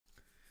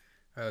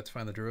To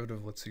find the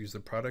derivative, let's use the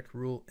product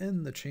rule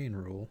and the chain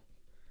rule.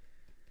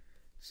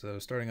 So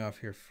starting off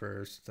here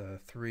first,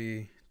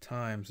 3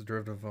 times the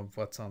derivative of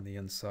what's on the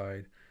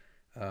inside,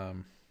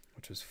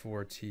 which is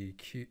 4t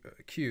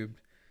cubed.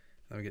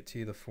 Then we get t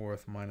to the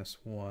fourth minus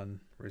 1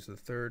 raised to the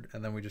third,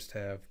 and then we just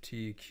have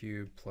t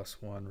cubed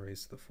plus 1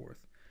 raised to the fourth.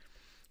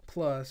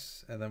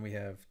 Plus, and then we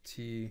have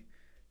t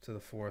to the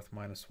fourth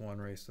minus 1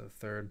 raised to the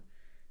third.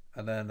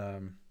 And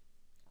then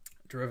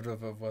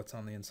derivative of what's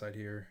on the inside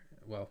here,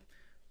 well,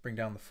 bring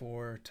down the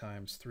 4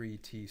 times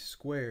 3t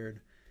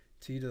squared,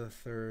 t to the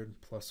third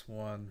plus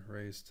 1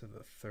 raised to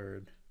the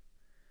third.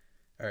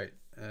 All right,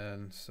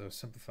 and so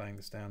simplifying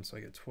this down, so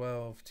I get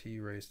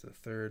 12t raised to the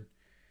third,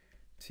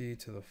 t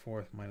to the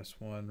fourth minus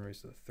 1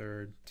 raised to the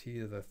third, t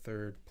to the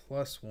third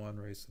plus 1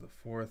 raised to the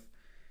fourth,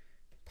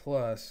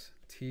 plus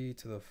t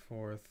to the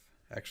fourth,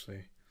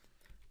 actually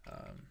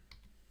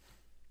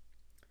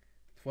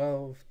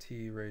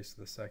 12t raised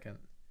to the second,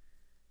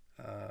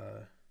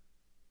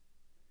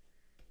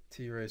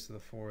 t raised to the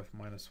fourth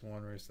minus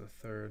 1 raised to the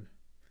third,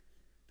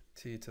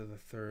 t to the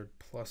third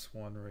plus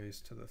 1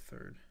 raised to the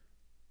third.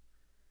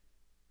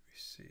 Let me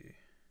see.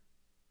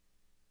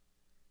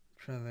 I'm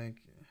trying to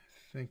think. I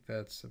think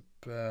that's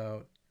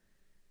about.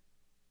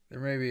 There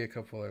may be a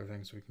couple other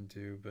things we can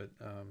do, but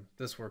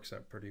this works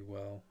out pretty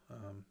well.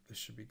 This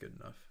should be good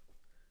enough.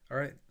 All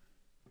right.